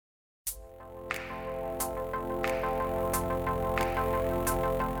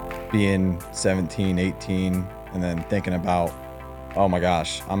being 17, 18, and then thinking about, oh my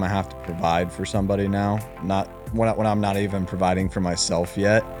gosh, I'm gonna have to provide for somebody now. Not when I'm not even providing for myself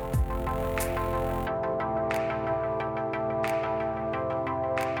yet.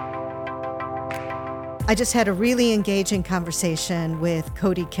 I just had a really engaging conversation with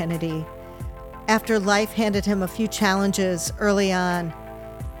Cody Kennedy. After life handed him a few challenges early on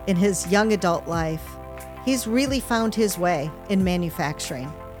in his young adult life, he's really found his way in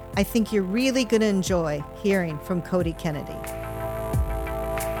manufacturing. I think you're really going to enjoy hearing from Cody Kennedy.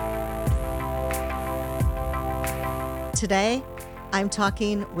 Today, I'm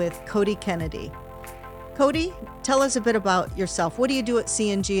talking with Cody Kennedy. Cody, tell us a bit about yourself. What do you do at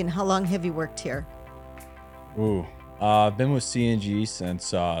C&G and how long have you worked here? I've been with C&G since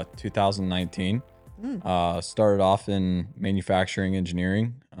 2019. Started off in manufacturing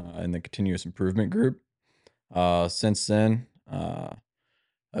engineering in the continuous improvement group. Since then,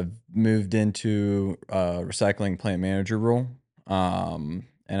 I've moved into recycling plant manager role, and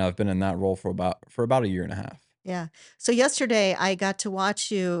I've been in that role for about a year and a half. Yeah. So yesterday I got to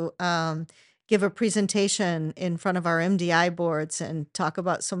watch you give a presentation in front of our MDI boards and talk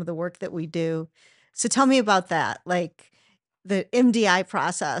about some of the work that we do. So tell me about that, like the MDI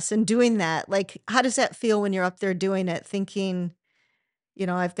process and doing that. Like, how does that feel when you're up there doing it, thinking,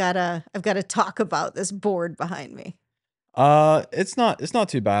 I've got to talk about this board behind me. It's not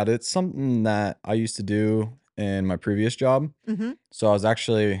too bad. It's something that I used to do in my previous job, Mm-hmm. so I was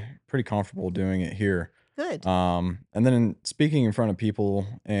actually pretty comfortable doing it here. Good. And then speaking in front of people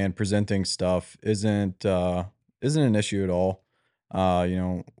and presenting stuff isn't an issue at all.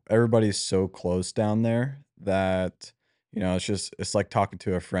 Everybody's so close down there that it's like talking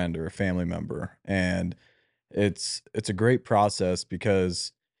to a friend or a family member, and it's a great process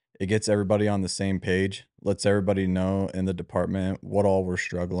because it gets everybody on the same page, lets everybody know in the department what all we're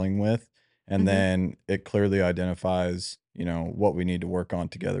struggling with, and Mm-hmm. then it clearly identifies, what we need to work on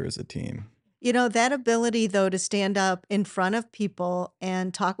together as a team. That ability, though, to stand up in front of people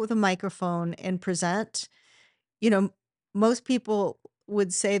and talk with a microphone and present, you know, most people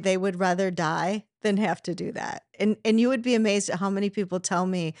would say they would rather die than have to do that. And you would be amazed at how many people tell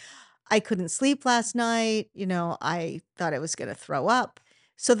me, I couldn't sleep last night, I thought I was going to throw up.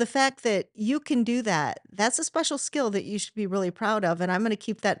 So the fact that you can do that, that's a special skill that you should be really proud of. And I'm going to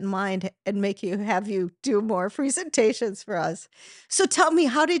keep that in mind and have you do more presentations for us. So tell me,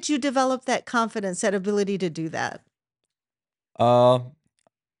 how did you develop that confidence, that ability to do that? Uh,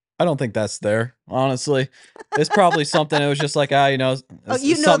 I don't think that's there, honestly. It's probably something it was just like, Oh, it's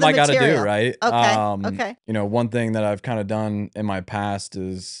something the I gotta do, material. right? Okay. Okay. One thing that I've kind of done in my past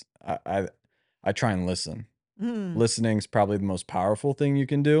is I try and listen. Mm, Listening's probably the most powerful thing you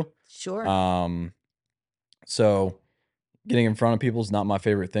can do. sure. Um, so getting in front of people is not my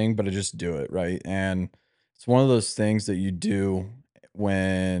favorite thing, but I just do it, right? And it's one of those things that you do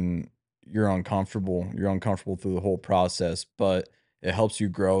when you're uncomfortable. You're uncomfortable through the whole process, but it helps you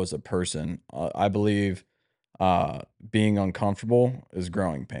grow as a person. I believe being uncomfortable is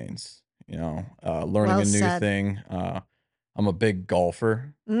growing pains, learning Well a new said. thing. I'm a big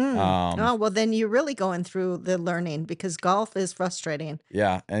golfer. Mm. Um, Oh, well, then you're really going through the learning because golf is frustrating.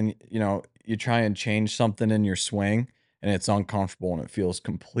 yeah. And, you try and change something in your swing and it's uncomfortable and it feels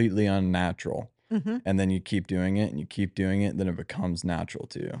completely unnatural. Hmm. And then you keep doing it and you keep doing it, then it becomes natural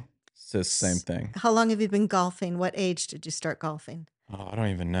to you. It's the same thing. How long have you been golfing? What age did you start golfing? Oh, I don't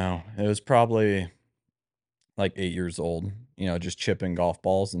even know. It was probably like 8 years old, just chipping golf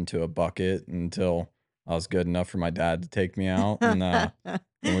balls into a bucket until I was good enough for my dad to take me out. And then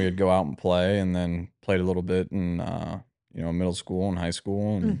we would go out and play and then played a little bit in, middle school and high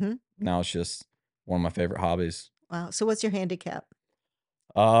school. And Hmm. now it's just one of my favorite hobbies. Wow. So what's your handicap?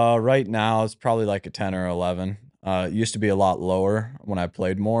 Right now it's probably like a 10 or 11. It used to be a lot lower when I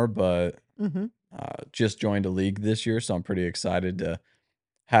played more, but Hmm. just joined a league this year, so I'm pretty excited to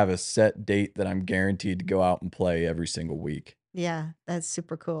have a set date that I'm guaranteed to go out and play every single week. Yeah, that's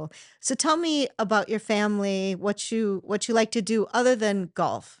super cool. So tell me about your family, what you like to do other than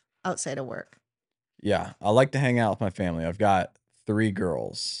golf outside of work. Yeah, I like to hang out with my family. I've got 3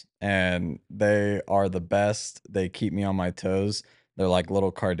 girls, and they are the best. They keep me on my toes. They're like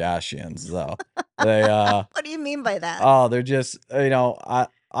little Kardashians, though. They, What do you mean by that? they're just, I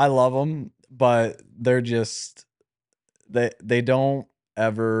love them, but they're just they don't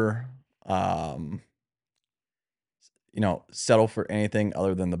ever, um, settle for anything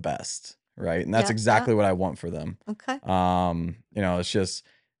other than the best, right? And that's Yeah, yeah. exactly what I want for them. Okay. It's just,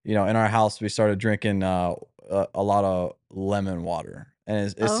 in our house we started drinking a lot of lemon water. And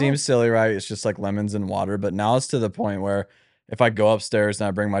it Oh, seems silly, right? It's just like lemons and water, but now it's to the point where if I go upstairs and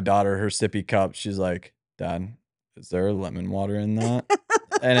I bring my daughter her sippy cup, she's like, "Dad, is there lemon water in that?"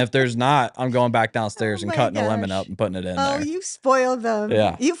 And if there's not, I'm going back Oh downstairs and my cutting a lemon up gosh. and putting it in Oh, there. you've spoiled them.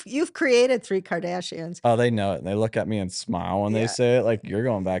 Yeah. You've created 3 Kardashians. Oh, they know it, and they look at me and smile when they Yeah, say it, like, "You're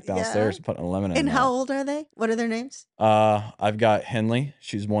going back yeah. downstairs and putting a lemon in And how that." old are they? What are their names? I've got Henley,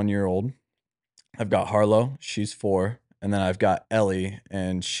 she's 1 year old. I've got Harlow, she's 4, and then I've got Ellie,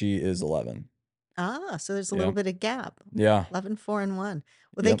 and she is 11. Ah, so there's a little Yep. bit of gap. Yeah. 11, 4, and 1.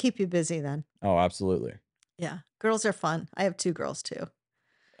 Well, they Yep. keep you busy then. Oh, absolutely. Yeah. Girls are fun. I have 2 girls too.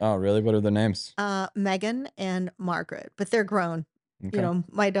 Oh, really? What are their names? Megan and Margaret, but they're grown. You Okay. know,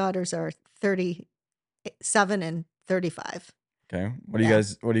 my daughters are 37 and 35. Okay. Yeah. What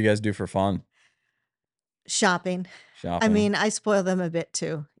do you guys do for fun? Shopping. I Shopping. mean, I spoil them a bit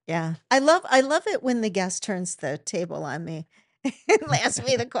too. Yeah. I love it when the guest turns the table on me and asks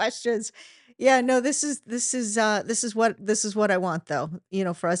me the questions. Yeah, no, this is what I want though,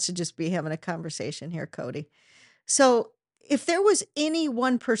 for us to just be having a conversation here, Cody. So, if there was any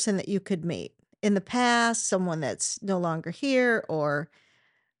one person that you could meet in the past, someone that's no longer here or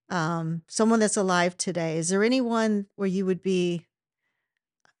someone that's alive today, is there anyone where you would be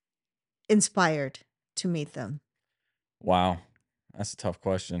inspired to meet them? Wow. That's a tough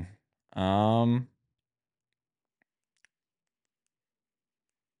question. Um,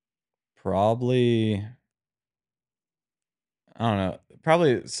 Probably I don't know,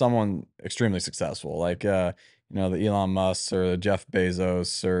 probably someone extremely successful, like, the Elon Musk or Jeff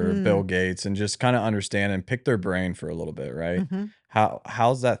Bezos or Bill Mm. Gates, and just kinda understand and pick their brain for a little bit, right? Mhm.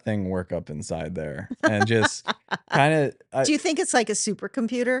 How's that thing work up inside there? And just kinda Do you think it's like a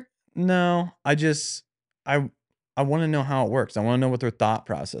supercomputer? no, I I wanna know how it works. I wanna know what their thought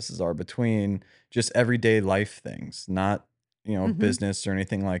processes are between just everyday life things, not, Mhm. business or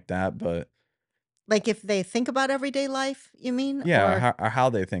anything like that, but Like, if they think about everyday life, you mean? yeah, Or or how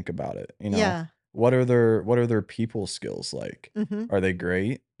they think about it, yeah. what are their people skills like? Mhm. Are they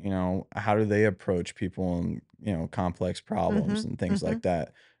great? How do they approach people and, complex problems Mhm. and things like Mhm.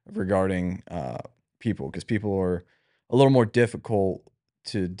 that regarding people? Because people are a little more difficult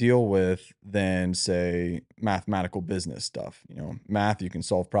to deal with than say mathematical business stuff. Math, you can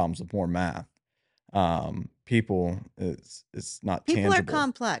solve problems with more math. People it's not People are tangible.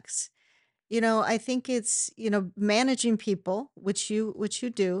 complex. I think it's, managing people, which you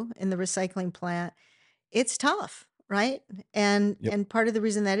do in the recycling plant. It's tough, right? And Yep. and part of the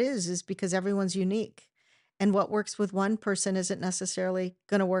reason that is because everyone's unique. And what works with one person isn't necessarily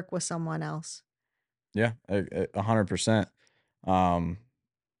going to work with someone else. Yeah, 100%. Um,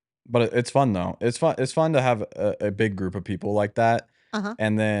 but it's fun though. It's fun to have a big group of people like that, Uh-huh.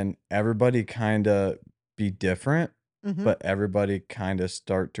 and then everybody kinda be different, Mhm. but everybody kinda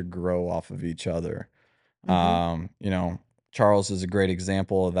start to grow off of each other. Mhm. Charles is a great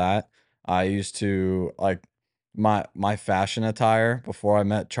example of that. I used to like my fashion attire before I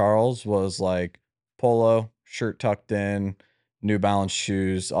met Charles was like polo, shirt tucked in, New Balance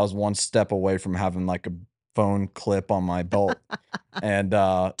shoes. I was one step away from having like a phone clip on my belt. And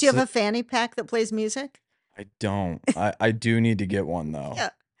Do you have a fanny pack that plays music? I don't. I do need to get one though. Yeah.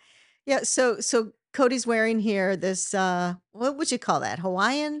 Yeah, so Cody's wearing here this, what would you call that?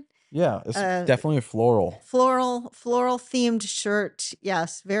 Hawaiian? Yeah, it's Uh, definitely floral. floral themed shirt.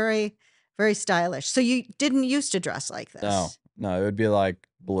 Yes, very, very stylish. So you didn't used to dress like No, this? no, it would be like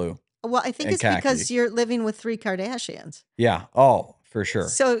blue Well, I think and it's because khaki. you're living with 3 Kardashians. Yeah. Oh, for sure.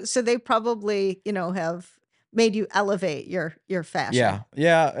 So they probably, have made you elevate your fashion. Yeah,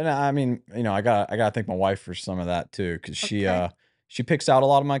 yeah, and I mean, I gotta thank my wife for some of that too, because Okay. she picks out a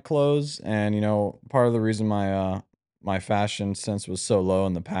lot of my clothes, and part of the reason my fashion sense was so low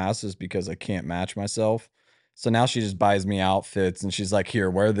in the past is because I can't match myself. So now she just buys me outfits, and she's like, "Here,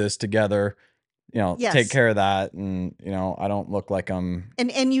 wear this together. Take Yes. care of that," and I don't look like I'm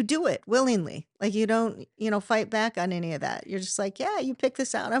And you do it willingly. Like, you don't, fight back on any of that. You're just like, "Yeah, you pick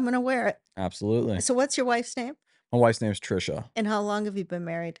this out, I'm gonna wear it." absolutely. So what's your wife's name? My wife's name is Trisha. And how long have you been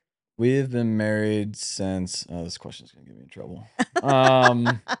married? We've been married since. Oh, this question's gonna get me in trouble.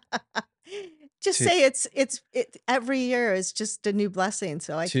 Um, Just say every year is just a new blessing,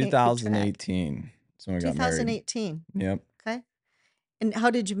 so I can't keep track. 2018 is when we got married. 2018. Yep. Okay. And how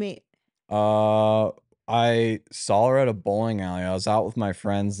did you meet? Uh, I saw her at a bowling alley. I was out with my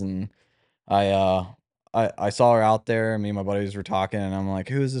friends and I, uh, I saw her out there. Me and my buddies were talking, and I'm like,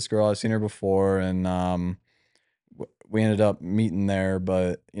 "Who is this girl? I've seen her before." And we ended up meeting there,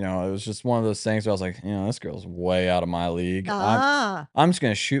 but it was just one of those things where I was like, this girl's way out of my league. Ah, I'm just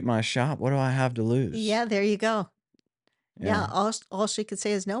gonna shoot my shot. What do I have to lose? yeah, there you go. Yeah, Yeah. all she could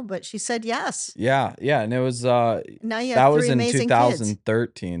say is no, but she said yes. Yeah, yeah, and it was, Now you that have was 3 in amazing kids.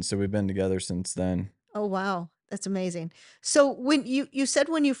 2013, so we've been together since then. Oh, wow. That's amazing. So when you said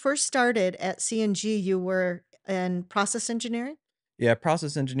when you first started at C&G, you were in process engineering? Yeah,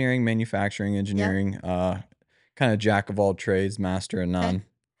 process engineering, manufacturing Yep. engineering, kinda jack of all trades, master of Okay. none.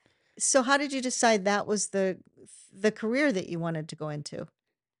 So how did you decide that was the career that you wanted to go into?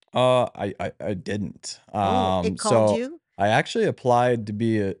 I didn't. Oh, it called So you? I actually applied to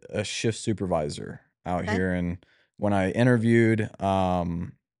be a shift supervisor out Okay. here, and when I interviewed,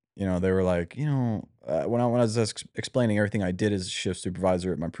 they were like, when I was explaining everything I did as a shift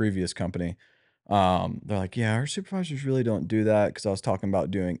supervisor at my previous company, they're like, "Yeah, our supervisors really don't do that," because I was talking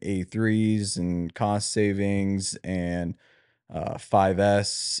about doing A3s and cost savings and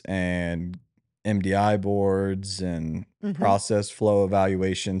 5S and MDI boards and Mhm. process flow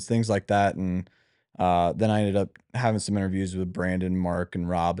evaluations, things like that. And then I ended up having some interviews with Brandon, Mark, and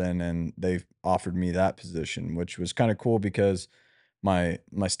Robin, and they offered me that position, which was kind of cool because my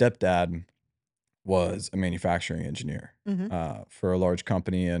stepdad was a manufacturing engineer Mhm. for a large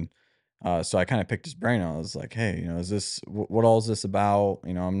company, and so I kind of picked his brain. I was like, "Hey, is this what all is this about?"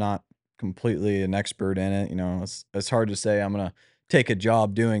 I'm not completely an expert in it. It's hard to say I'm gonna take a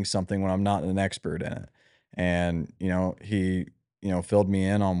job doing something when I'm not an expert in it. And he filled me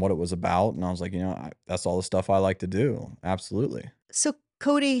in on what it was about, and I was like, that's all the stuff I like to do. Absolutely. So,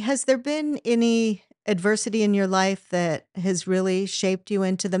 Cody, has there been any adversity in your life that has really shaped you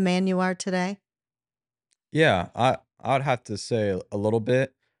into the man you are today? Yeah, I'd have to say a little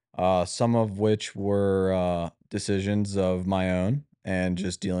bit, some of which were decisions of my own and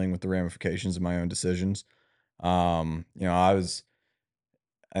just dealing with the ramifications of my own decisions. I was,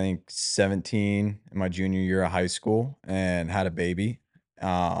 I think, 17 in my junior year of high school and had a baby.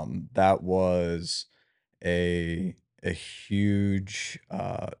 That was a huge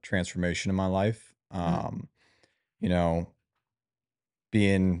transformation in my life. Mm. You know,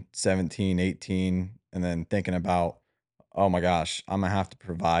 being 17, 18, and then thinking about, "Oh my gosh, Imma have to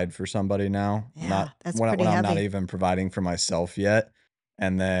provide for somebody now," Yeah, not that's when pretty I'm not heavy. even providing for myself yet,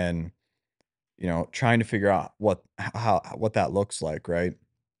 and then, trying to figure out what that looks like, right?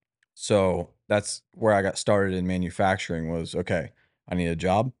 So, that's where I got started in manufacturing was, "Okay, I need a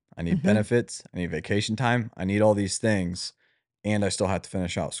job, I need Mhm. benefits, I need vacation time, I need all these things, and I still have to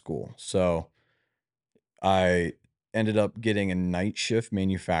finish out school." So I ended up getting a night shift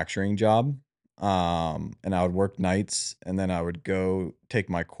manufacturing job. And I would work nights and then I would go take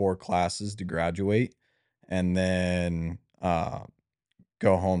my core classes to graduate and then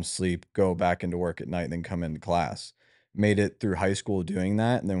go home, sleep, go back into work at night, and then come into class. Made it through high school doing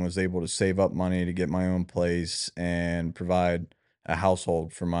that and then was able to save up money to get my own place and provide a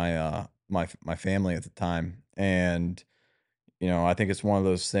household for my family at the time. And I think it's one of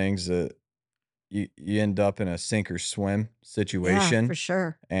those things that you end up in a sink or swim Yeah, for situation,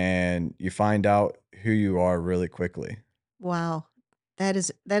 sure. and you find out who you are really quickly. Wow. That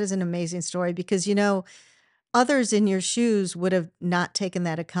is an amazing story because, others in your shoes would have not taken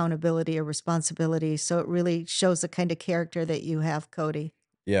that accountability or responsibility, so it really shows the kind of character that you have, Cody.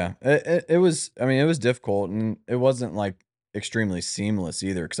 Yeah, it was, I mean, it was difficult, and it wasn't, like, extremely seamless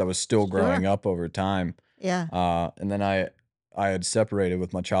either because I was still growing Sure. up over time. Yeah. And then I had separated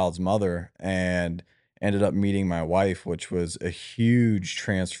with my child's mother and ended up meeting my wife, which was a huge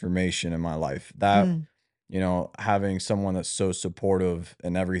transformation in my life. That Mm. having someone that's so supportive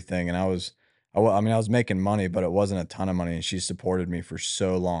and everything. And I mean, I was making money, but it wasn't a ton of money. And she supported me for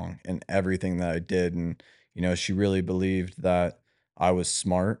so long in everything that I did. And, she really believed that I was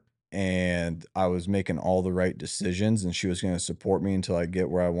smart and I was making all the right decisions and she was going to support me until I get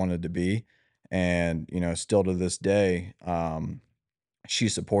where I wanted to be. And, still to this day, she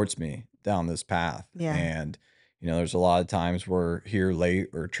supports me down this path. Yeah. And, there's a lot of times we're here late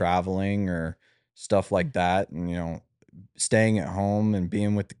or traveling or stuff Mm. like that. And, staying at home and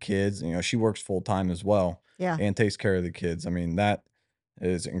being with the kids. She works full time as well Yeah. and takes care of the kids. I mean, that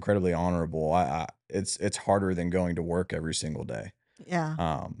is incredibly honorable. It's harder than going to work every single day.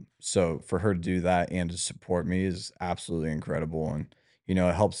 Yeah. So for her to do that and to support me is absolutely incredible. And,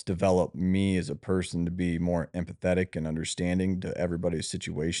 it helps develop me as a person to be more empathetic and understanding to everybody's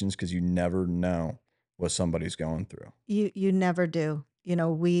situations because you never know what somebody's going through. You never do.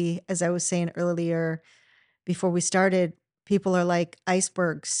 We as I was saying earlier before we started, people are like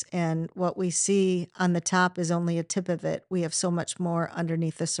icebergs, and what we see on the top is only a tip of it. We have so much more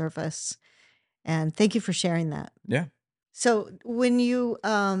underneath the surface, and thank you for sharing that. Yeah. So, when you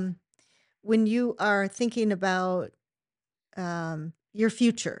are thinking about, your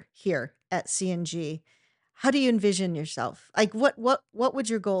future here at CNG, How do you envision yourself? Like, what would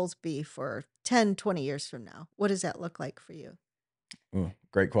your goals be for 10, 20 years from now? What does that look like for you? Ooh,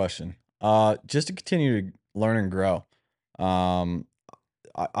 great question. Just to continue to learn and grow. Um,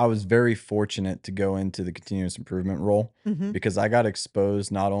 I was very fortunate to go into the continuous improvement role Mhm, because I got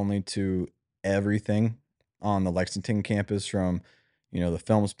exposed not only to everything on the Lexington campus from, the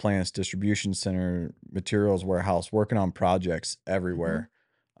films plants, distribution center, materials warehouse, working on projects mhm, everywhere,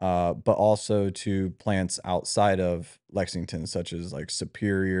 but also to plants outside of Lexington, such as like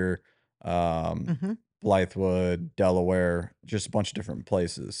Superior, um, mhm. Blythewood, Delaware, just a bunch of different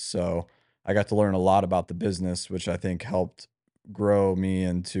places. So I got to learn a lot about the business, which I think helped grow me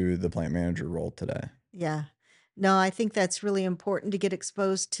into the plant manager role today. Yeah. No, I think that's really important to get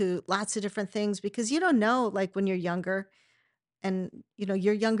exposed to lots of different things because you don't know, like, when you're younger and,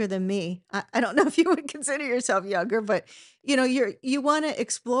 you're younger than me. I don't know if you would consider yourself younger, but, you wanna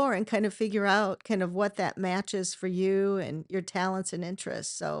explore and kind of figure out kind of what that matches for you and your talents and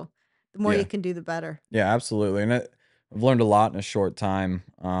interests, so the more you Yeah. can do, the better. Yeah, absolutely. And I've learned a lot in a short time.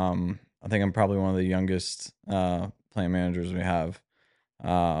 I think I'm probably one of the youngest plant managers we have.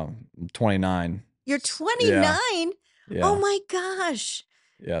 I'm 29. You're Yeah. 29? Oh Yeah. my gosh.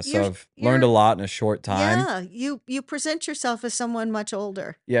 Yeah. You're So I've learned a you're lot in a short time. yeah, you present yourself as someone much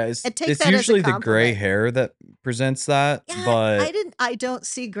older, Yeah, it's and take it's that as a usually the gray compliment. hair that presents that, Yeah, but I don't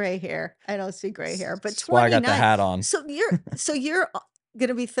see gray hair. I don't see gray hair, but that's why I got the 29. hat on. So you're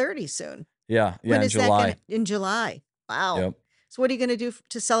gonna be 30 soon. Yeah, yeah, When in is that gonna July. in July. Wow. Yep. So what are you gonna do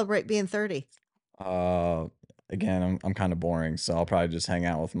to celebrate being 30? Uh, again, I'm kind of boring, so I'll probably just hang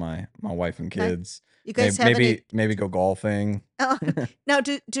out with my wife and Okay. kids. You guys Maybe have any maybe go golfing. oh, now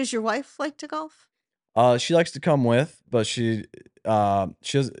does your wife like to golf? She likes to come with, but she's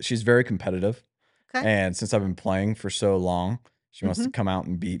very competitive, Okay. and since I've been playing for so long, she wants to Mhm. come out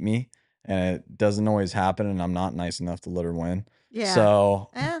and beat me, and it doesn't always happen, and I'm not nice enough to let her win. Yeah. So,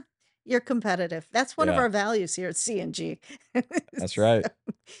 Eh, you're competitive. That's one of yeah, our values here at C&G. that's So, right.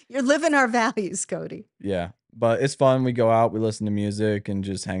 you're living our values, Cody. Yeah, but it's fun. We go out, we listen to music, and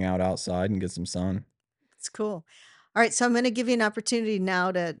just hang out outside and get some sun. It's cool. All right, so I'm gonna give you an opportunity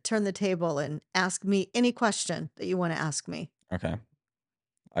now to turn the table and ask me any question that you wanna ask me. Okay,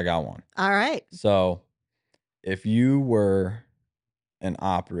 I got one. All right. So, if you were an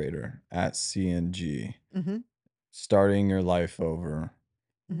operator at CNG, Mhm, starting your life over,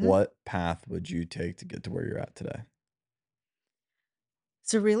 mhm. what path would you take to get to where you're at today?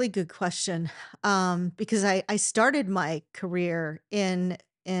 It's a really good question, because I started my career in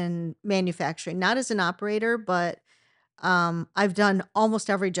manufacturing, not as an operator, but, I've done almost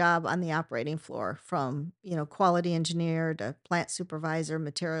every job on the operating floor from, quality engineer to plant supervisor,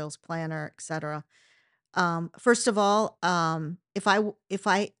 materials planner, etcetera. First of all, if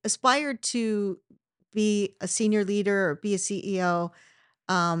I aspired to be a senior leader or be a CEO,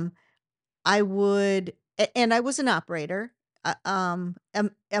 um, I would and I was an operator. Am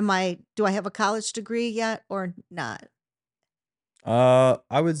I do I have a college degree yet or not?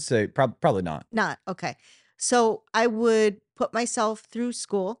 I would say probably not. Not, okay. So, I would put myself through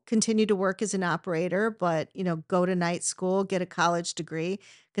school, continue to work as an operator, but, go to night school, get a college degree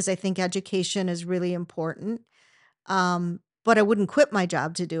because I think education is really important. But I wouldn't quit my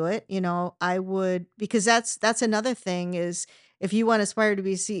job to do it, I would because that's another thing is if you wanna aspire to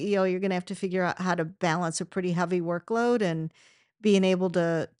be a CEO, you're gonna have to figure out how to balance a pretty heavy workload and being able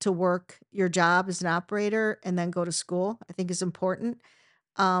to work your job as an operator and then go to school, I think is important.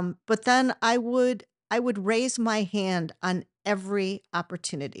 But then I would raise my hand on every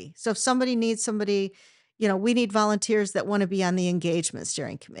opportunity. So if somebody needs somebody, we need volunteers that want to be on the engagement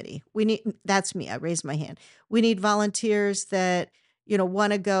steering committee. That's me. I raise my hand. We need volunteers that,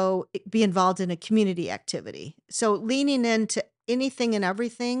 want to go be involved in a community activity. So leaning into anything and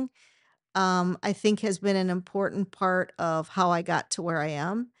everything, I think has been an important part of how I got to where I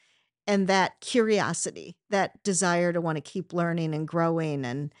am and that curiosity, that desire to wanna keep learning and growing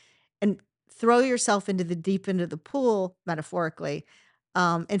and throw yourself into the deep end of the pool, metaphorically,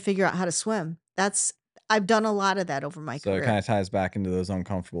 and figure out how to swim. I've done a lot of that over my So it career. kind of ties back into those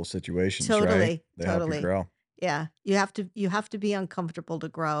uncomfortable situations, right? Totally, They help you totally. grow. Yeah, you have to be uncomfortable to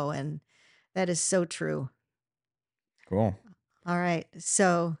grow, and that is so true. Cool. All right,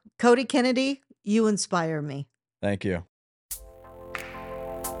 so, Cody Kennedy, you inspire me. Thank you.